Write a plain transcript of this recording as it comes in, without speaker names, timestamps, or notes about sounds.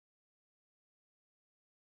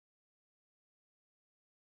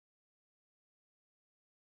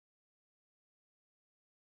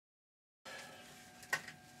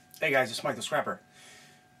Hey guys, it's Mike the Scrapper.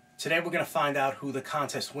 Today we're going to find out who the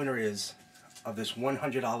contest winner is of this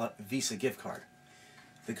 $100 Visa gift card.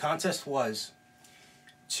 The contest was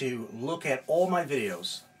to look at all my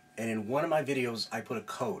videos, and in one of my videos I put a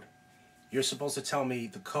code. You're supposed to tell me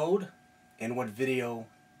the code and what video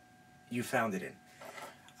you found it in.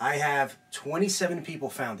 I have 27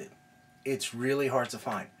 people found it. It's really hard to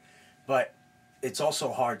find, but it's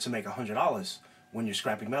also hard to make $100 when you're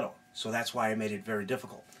scrapping metal. So that's why I made it very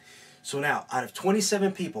difficult. So now, out of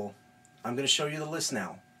 27 people, I'm going to show you the list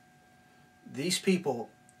now. These people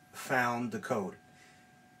found the code.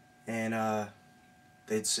 And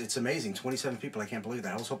it's amazing. 27 people, I can't believe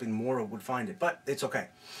that. I was hoping more would find it, but it's okay.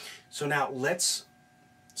 So now, let's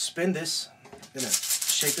spin this. I'm going to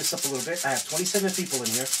shake this up a little bit. I have 27 people in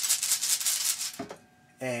here.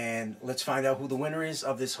 And let's find out who the winner is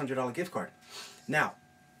of this $100 gift card. Now,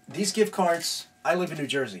 these gift cards, I live in New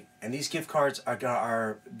Jersey, and these gift cards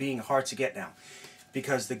are being hard to get now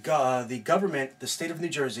because the government, the state of New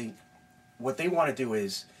Jersey, what they want to do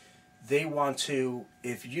is they want to,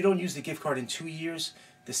 if you don't use the gift card in 2 years,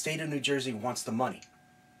 the state of New Jersey wants the money.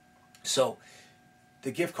 So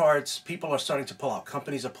the gift cards, people are starting to pull out.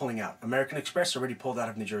 Companies are pulling out. American Express already pulled out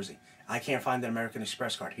of New Jersey. I can't find an American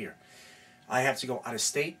Express card here. I have to go out of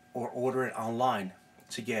state or order it online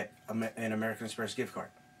to get an American Express gift card.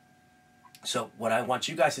 So what I want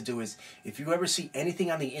you guys to do is, if you ever see anything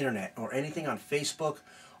on the internet or anything on Facebook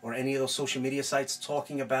or any of those social media sites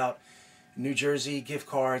talking about New Jersey gift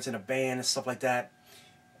cards and a ban and stuff like that,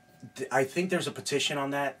 I think there's a petition on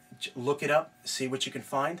that. Look it up, see what you can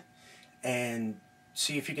find, and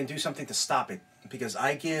see if you can do something to stop it. Because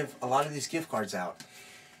I give a lot of these gift cards out,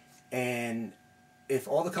 and if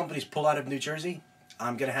all the companies pull out of New Jersey,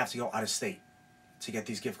 I'm going to have to go out of state to get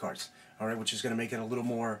these gift cards. All right, which is going to make it a little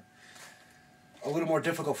more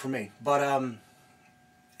difficult for me. But I'm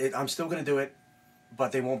still going to do it,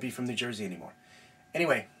 but they won't be from New Jersey anymore.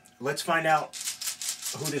 Anyway, let's find out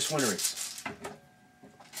who this winner is.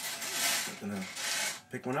 I'm going to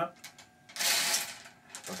pick one up.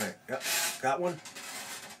 Okay, yep, got one.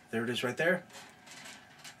 There it is right there.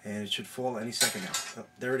 And it should fall any second now. Oh,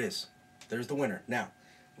 there it is. There's the winner. Now,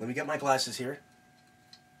 let me get my glasses here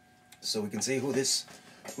so we can see who this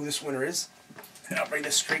winner is. And I'll bring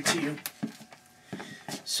this straight to you.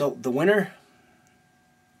 So the winner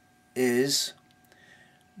is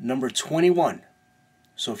number 21.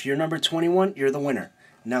 So if you're number 21, you're the winner.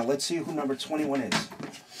 Now let's see who number 21 is.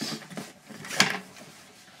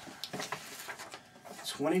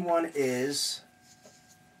 21 is,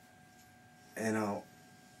 and I'll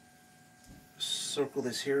circle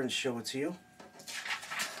this here and show it to you.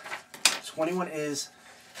 21 is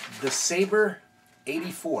the Saber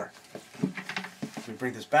 84. Let me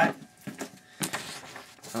bring this back.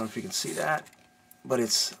 I don't know if you can see that, but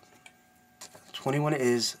it's 21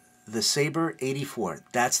 is the Saber 84.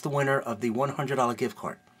 That's the winner of the $100 gift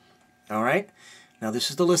card. All right. Now this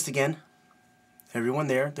is the list again. Everyone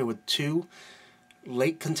there. There were 2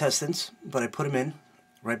 late contestants, but I put them in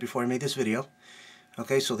right before I made this video.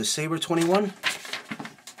 Okay, so the Saber 21,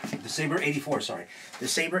 the Saber 84, sorry. The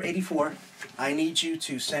Saber 84, I need you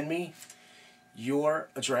to send me your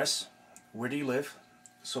address. Where do you live?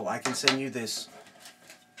 So I can send you this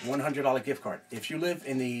 $100 gift card. If you live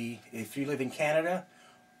in Canada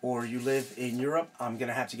or you live in Europe, I'm going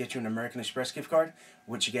to have to get you an American Express gift card,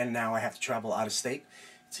 which again, now I have to travel out of state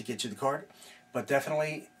to get you the card. But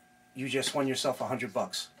definitely, you just won yourself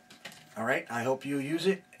 $100. All right, I hope you use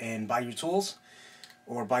it and buy your tools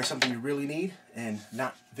or buy something you really need and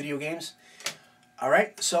not video games. All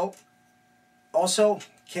right, so also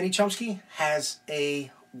Kenny Chomsky has a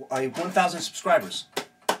 1,000 subscribers.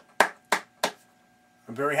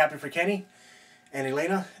 I'm very happy for Kenny and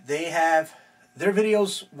Elena. Their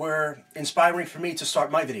videos were inspiring for me to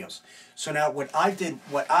start my videos. So now what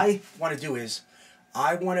I want to do is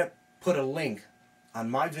I want to put a link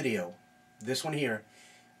on my video, this one here,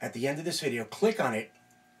 at the end of this video. Click on it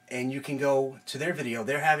and you can go to their video.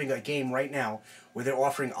 They're having a game right now where they're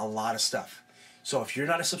offering a lot of stuff. So if you're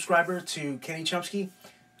not a subscriber to Kenny Chomsky,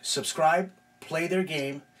 subscribe, play their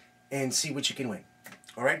game, and see what you can win.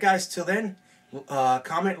 All right, guys, till then,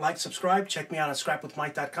 comment, like, subscribe. Check me out on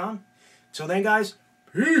scrapwithmike.com. Till then, guys,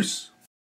 peace.